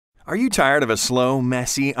Are you tired of a slow,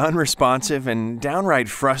 messy, unresponsive, and downright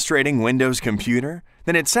frustrating Windows computer?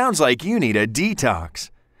 Then it sounds like you need a detox.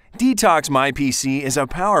 Detox My PC is a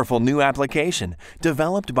powerful new application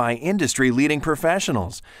developed by industry-leading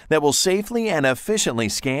professionals that will safely and efficiently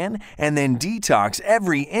scan and then detox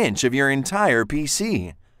every inch of your entire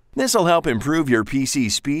PC. This will help improve your PC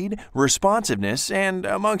speed, responsiveness, and,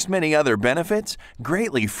 amongst many other benefits,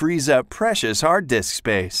 greatly frees up precious hard disk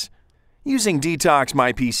space. Using Detox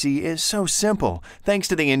My PC is so simple thanks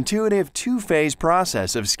to the intuitive two-phase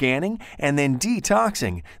process of scanning and then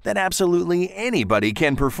detoxing that absolutely anybody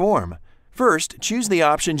can perform. First, choose the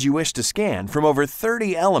options you wish to scan from over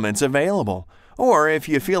 30 elements available. Or if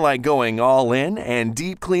you feel like going all in and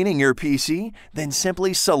deep cleaning your PC, then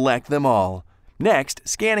simply select them all. Next,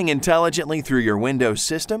 scanning intelligently through your Windows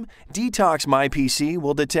system, Detox My PC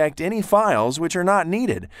will detect any files which are not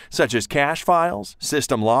needed, such as cache files,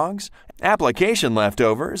 system logs, application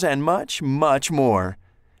leftovers, and much, much more.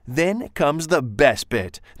 Then comes the best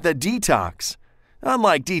bit, the detox.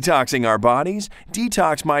 Unlike detoxing our bodies,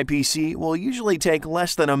 Detox My PC will usually take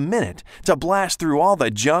less than a minute to blast through all the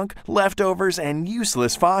junk, leftovers, and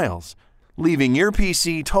useless files, leaving your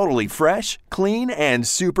PC totally fresh, clean, and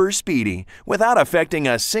super speedy without affecting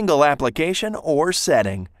a single application or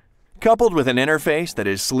setting. Coupled with an interface that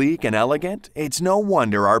is sleek and elegant, it's no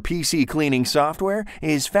wonder our PC cleaning software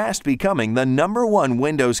is fast becoming the #1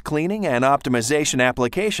 Windows cleaning and optimization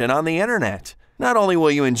application on the internet. Not only will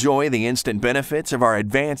you enjoy the instant benefits of our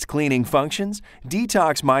advanced cleaning functions,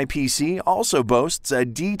 Detox My PC also boasts a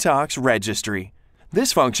Detox Registry.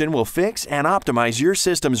 This function will fix and optimize your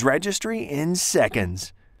system's registry in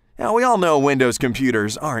seconds. Now, we all know Windows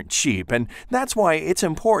computers aren't cheap, and that's why it's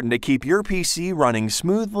important to keep your PC running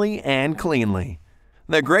smoothly and cleanly.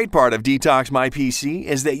 The great part of Detox My PC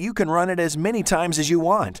is that you can run it as many times as you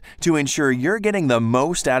want to ensure you're getting the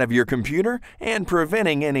most out of your computer and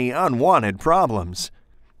preventing any unwanted problems.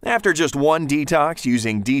 After just one detox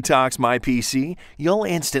using Detox My PC, you'll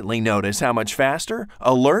instantly notice how much faster,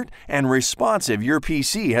 alert, and responsive your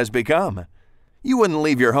PC has become. You wouldn't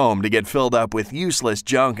leave your home to get filled up with useless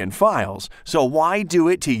junk and files, so why do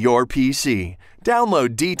it to your PC?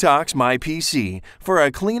 Download Detox My PC for a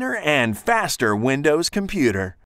cleaner and faster Windows computer.